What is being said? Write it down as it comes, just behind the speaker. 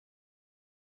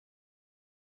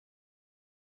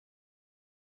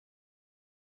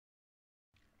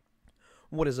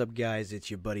What is up, guys? It's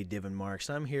your buddy Divin Marks.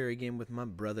 I'm here again with my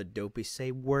brother Dopey.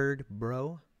 Say word,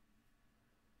 bro.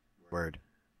 Word.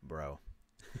 Bro.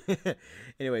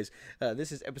 Anyways,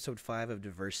 this is episode 5 of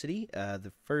Diversity.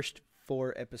 The first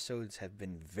 4 episodes have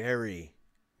been very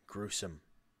gruesome.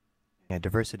 Yeah,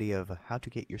 diversity of how to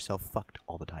get yourself fucked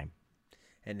all the time.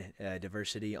 And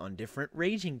diversity on different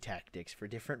raging tactics for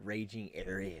different raging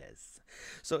areas.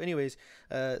 So anyways,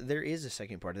 there is a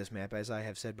second part of this map, as I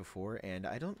have said before, and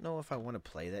I don't know if I want to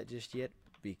play that just yet,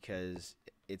 because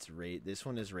this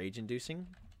one is rage-inducing.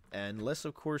 Unless,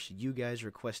 of course, you guys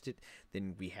request it,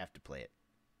 then we have to play it.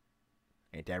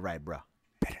 Ain't that right, bro?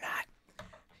 Better not.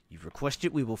 You request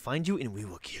it, we will find you, and we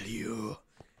will kill you.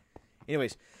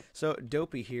 Anyways, so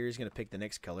Dopey here is going to pick the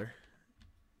next color.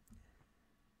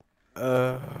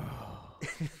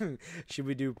 Should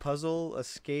we do puzzle,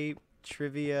 escape,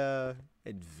 trivia,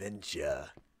 adventure,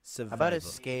 survival? How about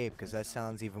escape? Because that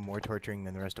sounds even more torturing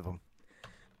than the rest of them.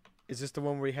 Is this the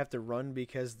one where you have to run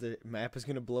because the map is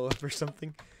going to blow up or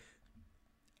something?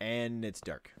 And it's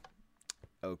dark.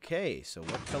 Okay, so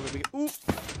what color do we... Oop!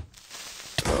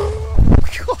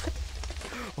 God!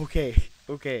 Okay,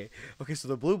 so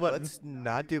the blue button... Let's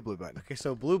not do blue button. Okay,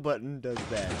 so blue button does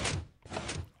that.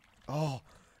 Oh,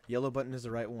 yellow button is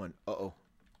the right one. Uh-oh.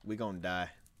 We gonna die.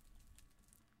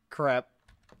 Crap.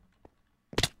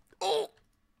 Oh!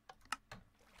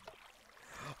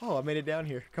 Oh, I made it down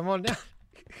here. Come on down.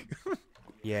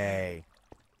 Yay.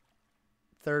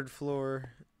 3rd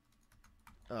floor.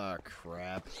 Oh,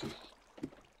 crap.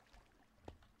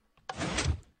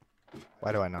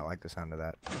 Why do I not like the sound of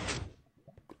that?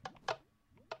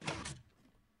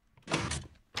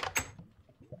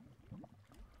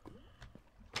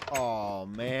 Oh,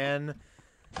 man.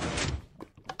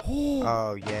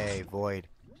 Oh, yay, void.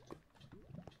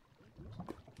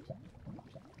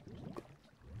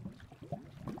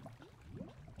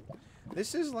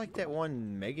 This is like that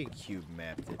one Mega Cube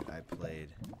map that I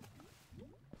played.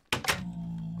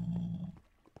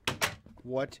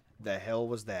 What the hell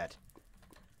was that?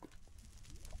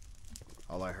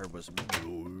 All I heard was...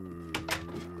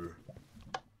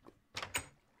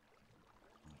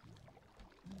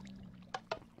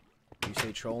 You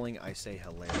say trolling, I say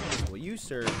hilarious. Well, you,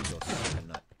 sir, you go suck a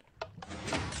nut.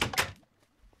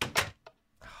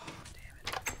 Oh, damn it.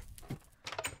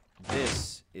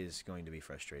 This is going to be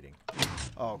frustrating.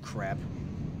 Oh, crap.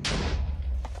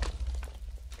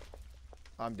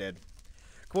 I'm dead.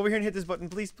 Come over here and hit this button,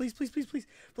 please, please, please, please, please,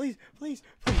 please, please,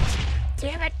 please.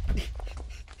 Damn it!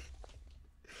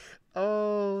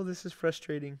 Oh, this is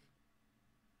frustrating.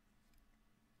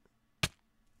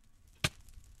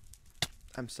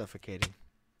 I'm suffocating.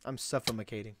 I'm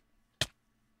suffocating.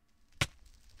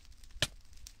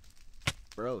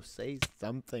 Bro, say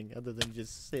something other than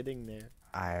just sitting there.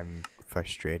 I'm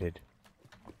frustrated.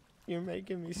 You're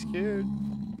making me scared.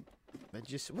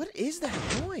 What is that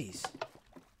noise?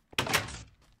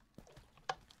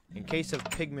 In case of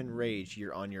pigment rage,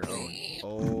 you're on your own.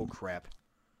 Oh, crap.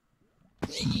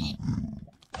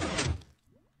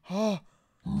 Oh.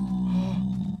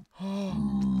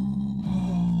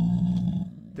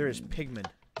 There is pigment.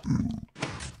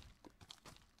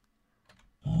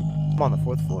 I'm on the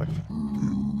 4th floor.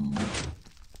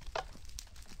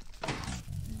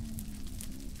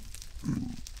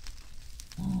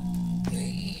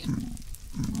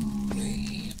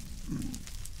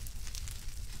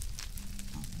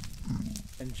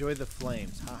 Enjoy the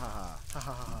flames. Ha ha ha. Ha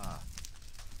ha ha ha.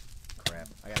 Crap.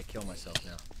 I gotta kill myself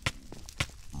now.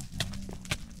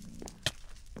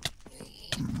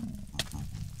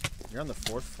 You're on the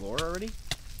 4th floor already?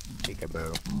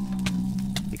 Peekaboo.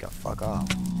 Pika, fuck off.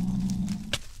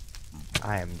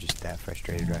 I am just that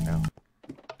frustrated right now.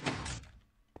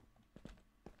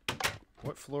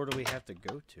 What floor do we have to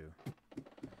go to?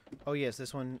 Oh, yes,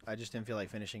 this one I just didn't feel like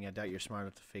finishing. I doubt you're smart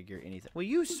enough to figure anything. Well,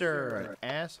 you, sir, are an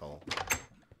asshole.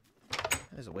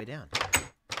 There's a way down.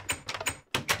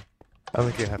 I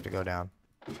think you have to go down.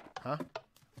 Huh?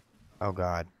 Oh,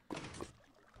 God.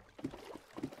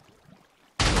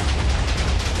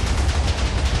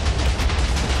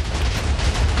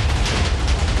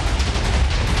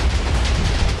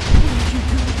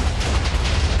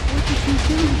 What did you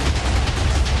do?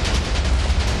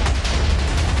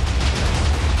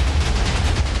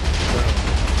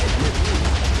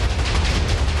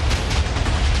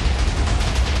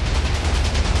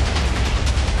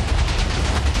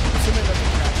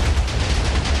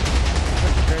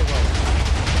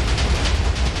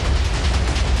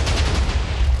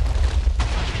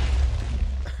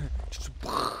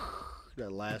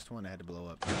 That last one I had to blow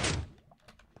up.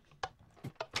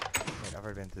 Wait, I've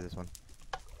already been through this one.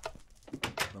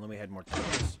 Well, let me add more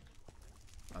tools.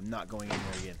 I'm not going in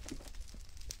there again.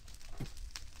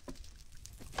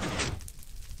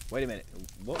 Wait a minute.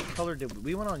 What color did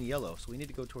we went on yellow, so we need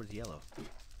to go towards yellow.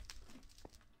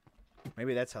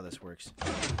 Maybe that's how this works.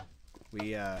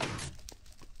 We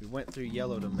went through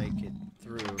yellow to make it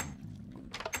through.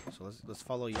 So let's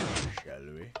follow yellow, shall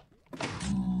we?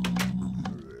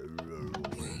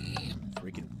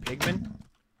 Freaking pigman.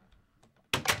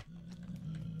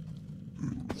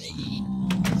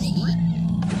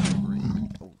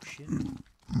 Oh shit.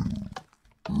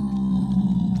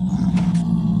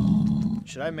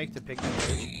 Should I make the pigman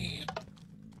rage?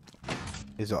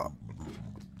 Is all.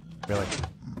 Really?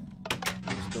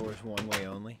 This door's one way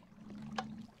only.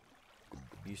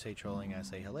 You say trolling, I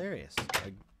say hilarious.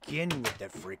 Again with the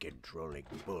freaking trolling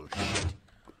bullshit.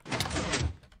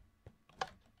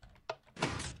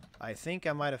 I think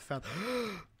I might have found.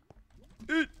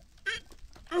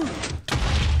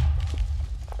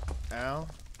 Ow.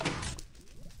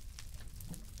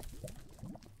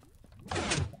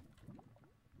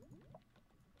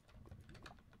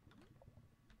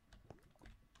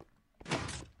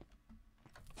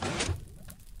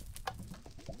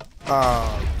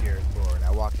 Oh, dear Lord.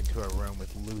 I walked into a room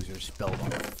with losers spelled on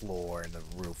the floor and the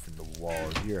roof and the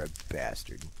walls. You're a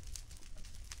bastard.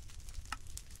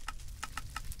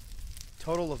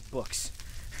 Total of books.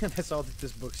 That's all that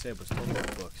this book said was total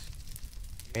of books.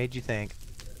 Made you think.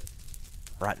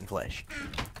 Rotten flesh.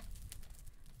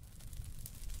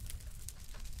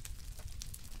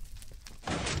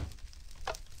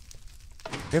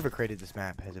 Whoever created this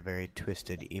map has a very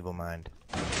twisted, evil mind.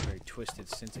 Very twisted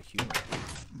sense of humor.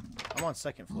 I'm on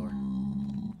second floor.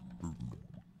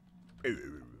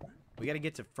 We gotta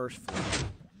get to first floor.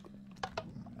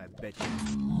 I bet you.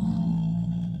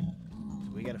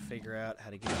 So we gotta figure out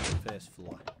how to get to the first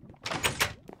floor.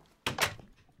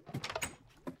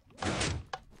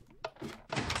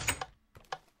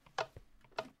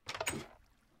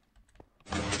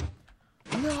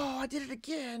 No, I did it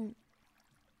again.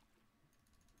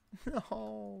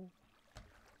 No.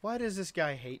 Why does this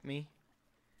guy hate me?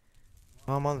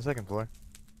 Well, I'm on the second floor.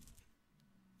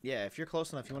 Yeah, if you're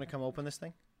close enough, you want to come open this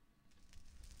thing?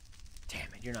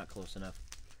 Damn it, you're not close enough.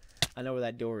 I know where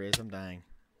that door is. I'm dying.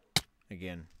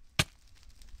 Again.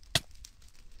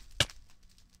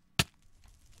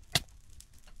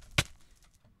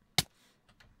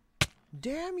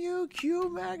 Damn you,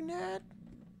 Q-Magnet!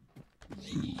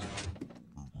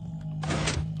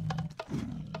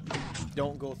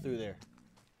 Don't go through there.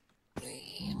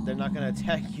 They're not going to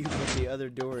attack you, but the other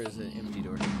door is an empty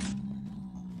door.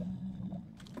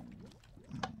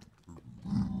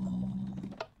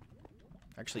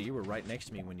 Actually, you were right next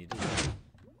to me when you did that.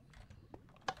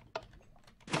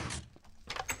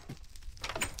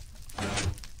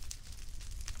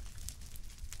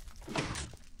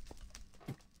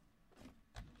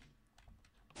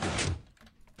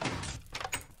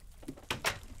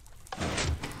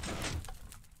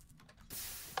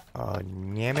 Oh,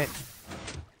 damn it.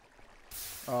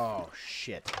 Oh,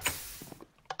 shit.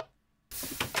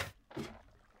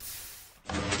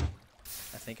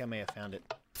 I think I may have found it.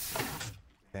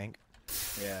 Think.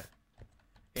 Yeah.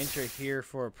 Enter here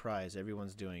for a prize.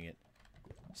 Everyone's doing it.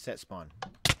 Set spawn.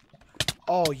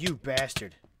 Oh, you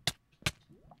bastard.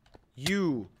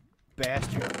 You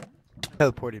bastard.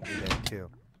 Teleported me there, too.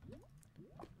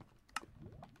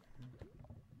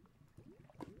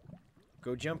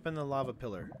 Go jump in the lava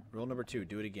pillar. Rule number 2.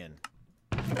 Do it again.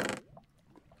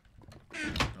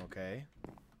 Okay.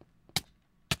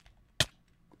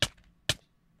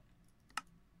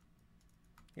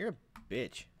 You're a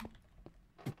bitch.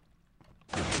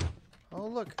 Oh,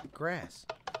 look. Grass.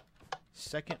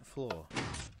 Second floor.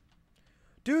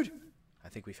 Dude! I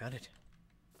think we found it.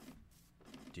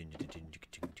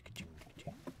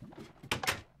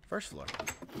 First floor.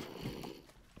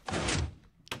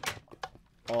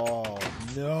 Oh,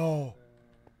 no.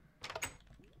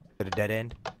 Is it a dead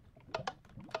end?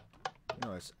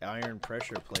 No, it's iron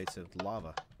pressure plates of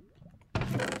lava.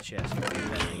 Chest.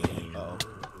 Uh-oh.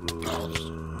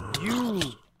 You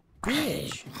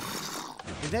bitch!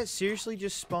 Did that seriously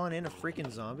just spawn in a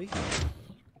freaking zombie?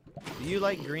 Do you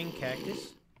like green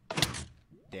cactus?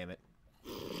 Damn it.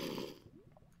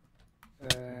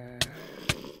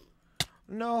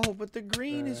 No, but the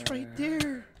green is right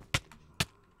there.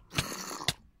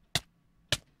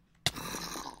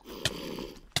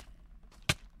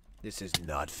 This is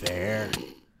not fair.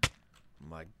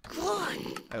 My God.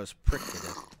 I was pricked to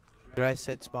death. Did I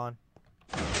set spawn?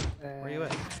 Where are you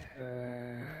at?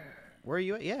 Where are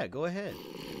you at? Yeah, go ahead.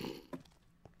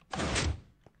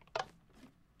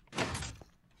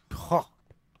 Huh.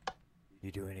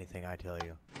 You do anything I tell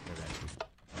you.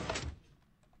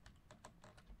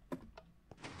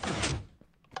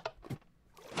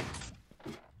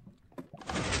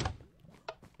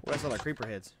 Where's all our creeper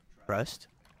heads? Trust?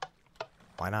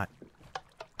 Why not?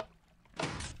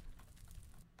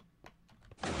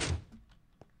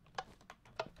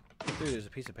 Dude, there's a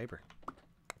piece of paper.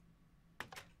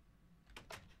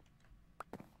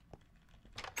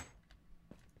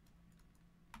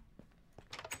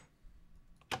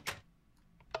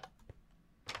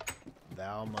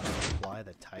 Thou must apply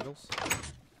the titles.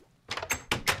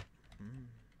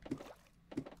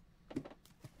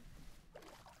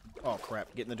 Oh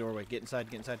crap, get in the doorway, get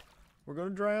inside, get inside. We're gonna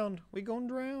drown. We gonna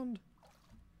drown.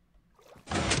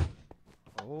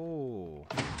 Oh.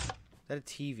 Is that a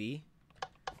TV?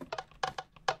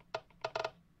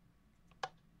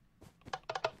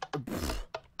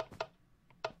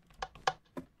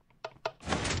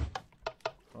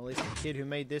 Well, at least the kid who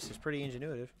made this is pretty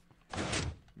ingenuitive.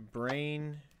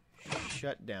 Brain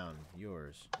shutdown.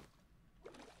 Yours.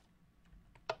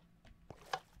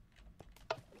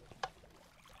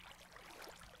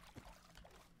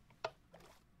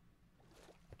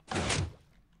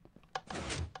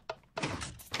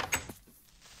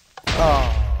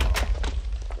 Oh.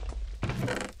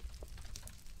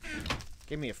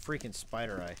 Give me a freaking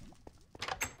spider eye.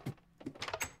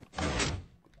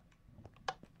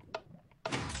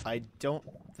 I don't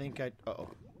think I... Uh-oh.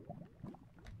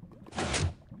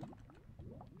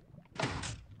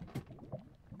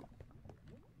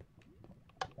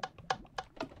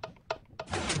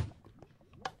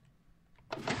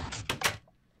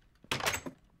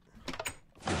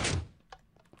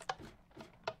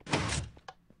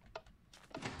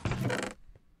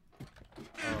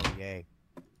 Oh, yay.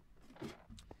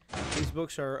 These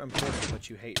books are important, but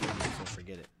you hate reading, so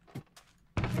forget it.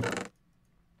 I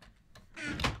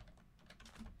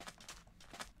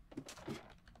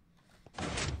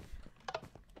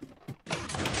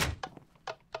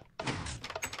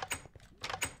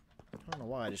don't know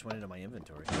why I just went into my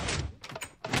inventory.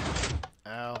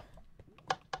 Ow.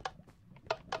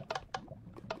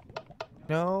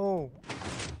 No.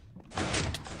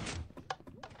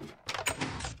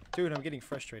 Dude, I'm getting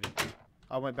frustrated.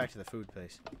 I went back to the food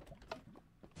place.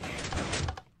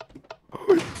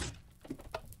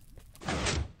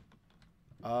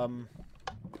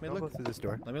 Let me I'll go look. through this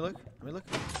door. Let me look. Let me look.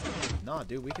 Nah,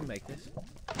 dude, we can make this.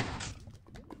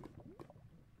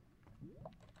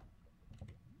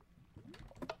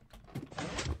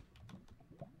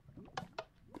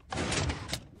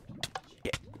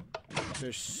 Yeah.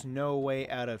 There's no way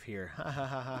out of here. Ha ha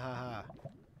ha ha ha ha.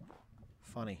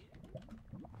 Funny.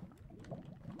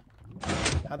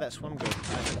 How'd that swim go?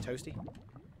 Nice and toasty?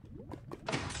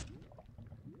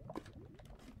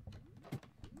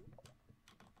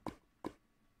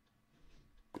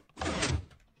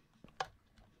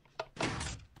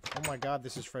 Oh my god,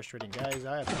 this is frustrating. Guys,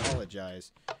 I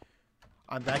apologize.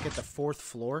 I'm back at the 4th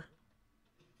floor.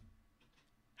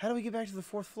 How do we get back to the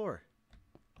 4th floor?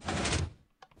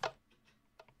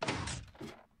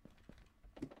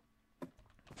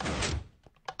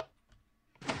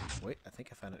 Wait, I think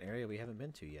I found an area we haven't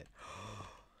been to yet.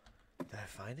 Did I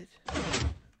find it?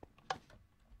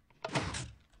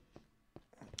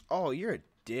 Oh, you're a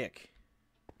dick.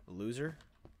 Loser.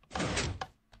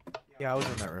 Yeah, I was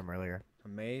in that room earlier. A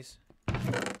maze.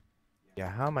 Yeah,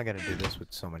 how am I gonna do this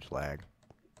with so much lag?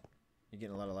 You're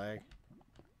getting a lot of lag.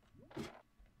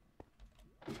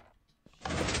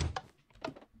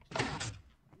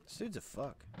 This dude's a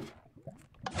fuck.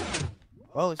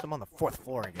 Well, at least I'm on the 4th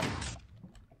floor again.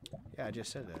 Yeah, I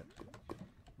just said that.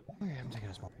 Okay, I'm taking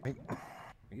a small break.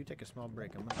 You take a small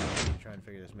break. I'm gonna try and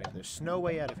figure this maze. There's no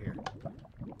way out of here.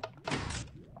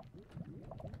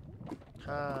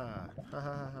 Ha ha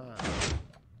ha ha.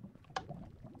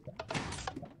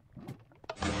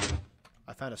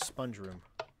 I found a sponge room.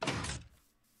 It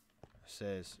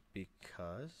says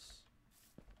because.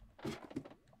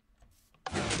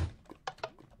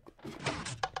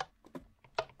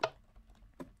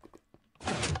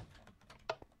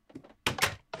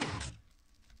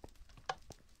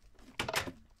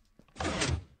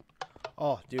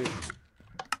 Oh, dude.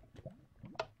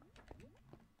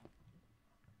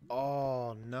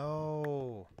 Oh,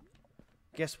 no.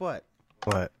 Guess what?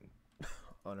 What?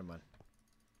 Oh, never mind.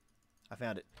 I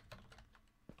found it.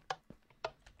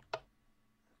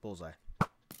 Bullseye.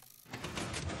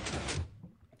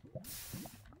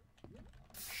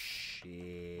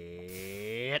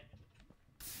 Shit.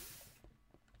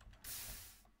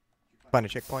 Find a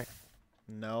checkpoint?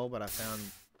 No, but I found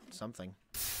something.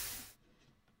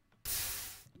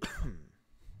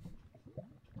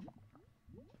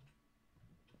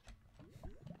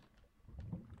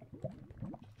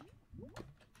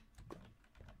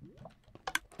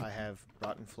 I have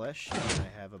rotten flesh, and I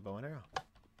have a bow and arrow.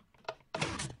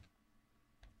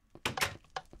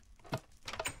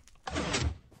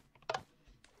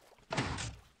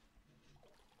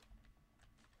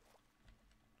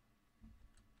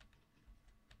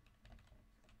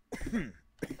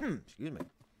 Excuse me.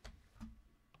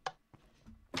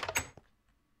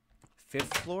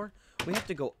 5th floor? We have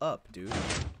to go up, dude.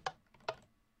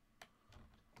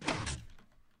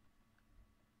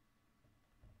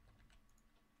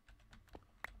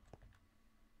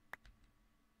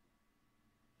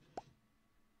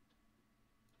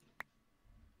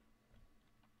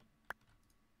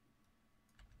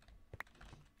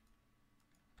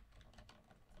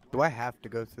 Do I have to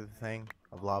go through the thing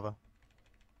of lava?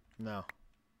 No.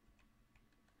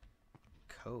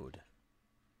 Code.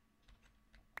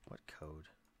 What code?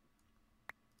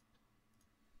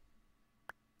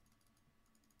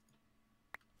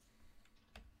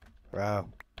 Bro,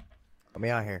 let me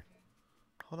out here.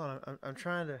 Hold on, I'm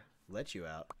trying to let you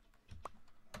out.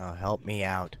 Oh, help me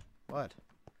out. What?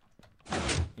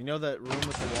 You know that room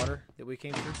with the water that we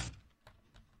came through?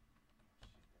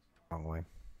 Wrong way.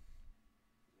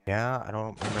 Yeah, I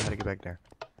don't remember how to get back there.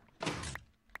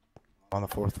 On the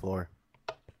 4th floor.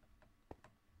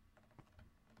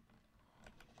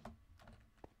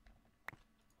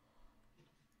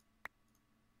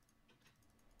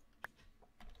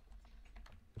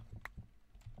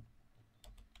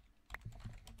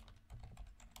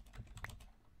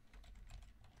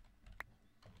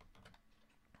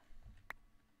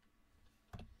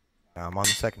 I'm on the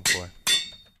 2nd floor.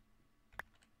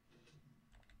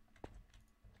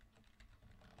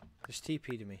 Just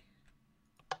TP to me.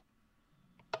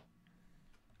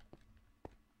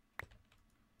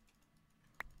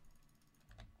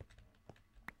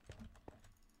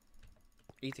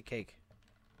 Eat the cake.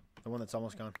 The one that's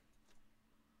almost gone.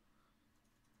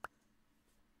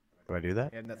 Do I do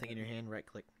that? You have nothing in your hand, right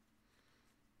click.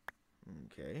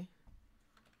 Okay.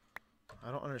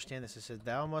 I don't understand this. It says,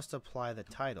 thou must apply the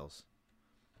titles.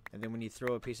 And then when you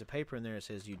throw a piece of paper in there, it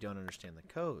says you don't understand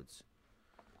the codes.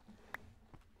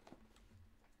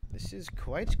 This is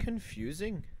quite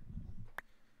confusing.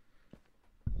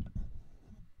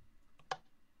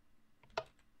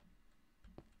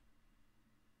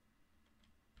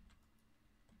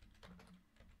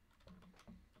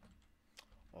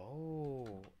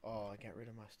 Oh, I got rid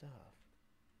of my stuff.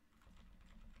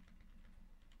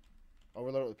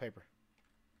 Overload it with paper.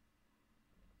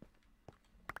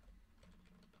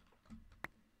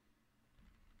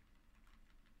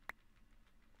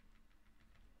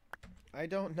 I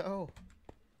don't know.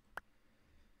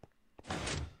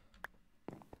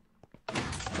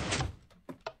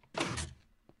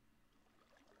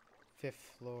 Fifth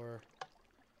floor.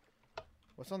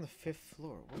 What's on the 5th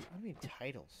floor? What do you mean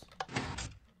titles?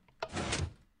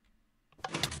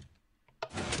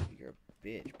 You're a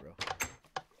bitch, bro.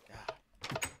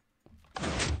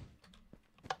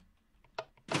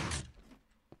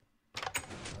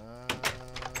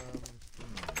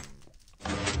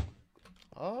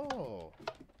 Oh,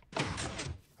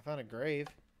 I found a grave.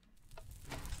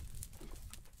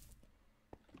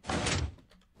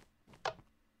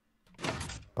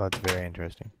 Well, that's very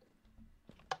interesting.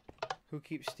 Who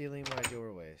keeps stealing my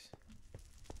doorways?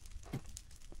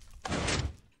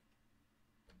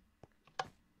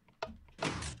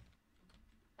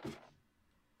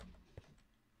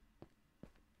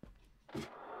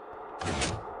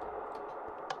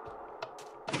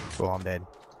 Cool, I'm dead.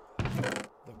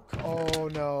 Oh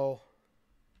no.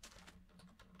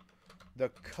 The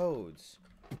codes.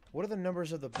 What are the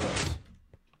numbers of the books?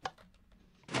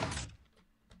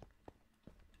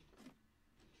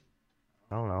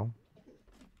 I don't know.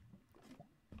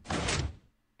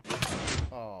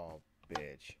 Oh,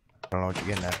 bitch. I don't know what you're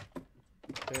getting at.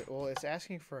 Well, it's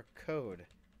asking for a code.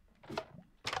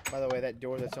 By the way, that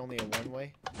door that's only a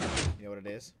one-way, you know what it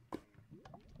is?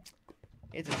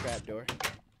 It's a trap door.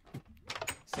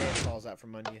 Sand falls out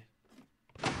from under you.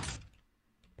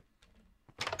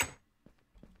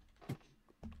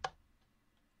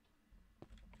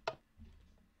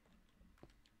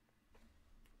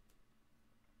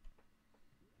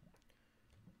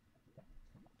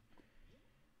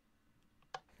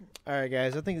 Alright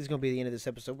guys, I think this is going to be the end of this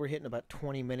episode. We're hitting about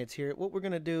 20 minutes here. What we're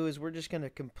going to do is we're just going to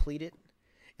complete it.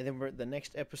 And then the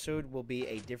next episode will be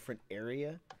a different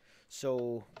area.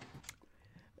 So,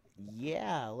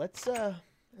 yeah, let's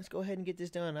go ahead and get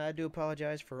this done. I do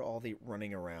apologize for all the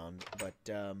running around. But,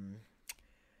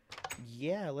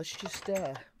 yeah, let's just,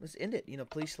 let's end it. You know,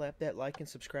 please slap that like and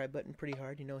subscribe button pretty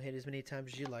hard. You know, hit as many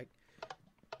times as you like.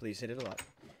 Please hit it a lot.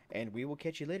 And we will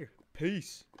catch you later.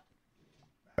 Peace.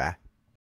 Bye.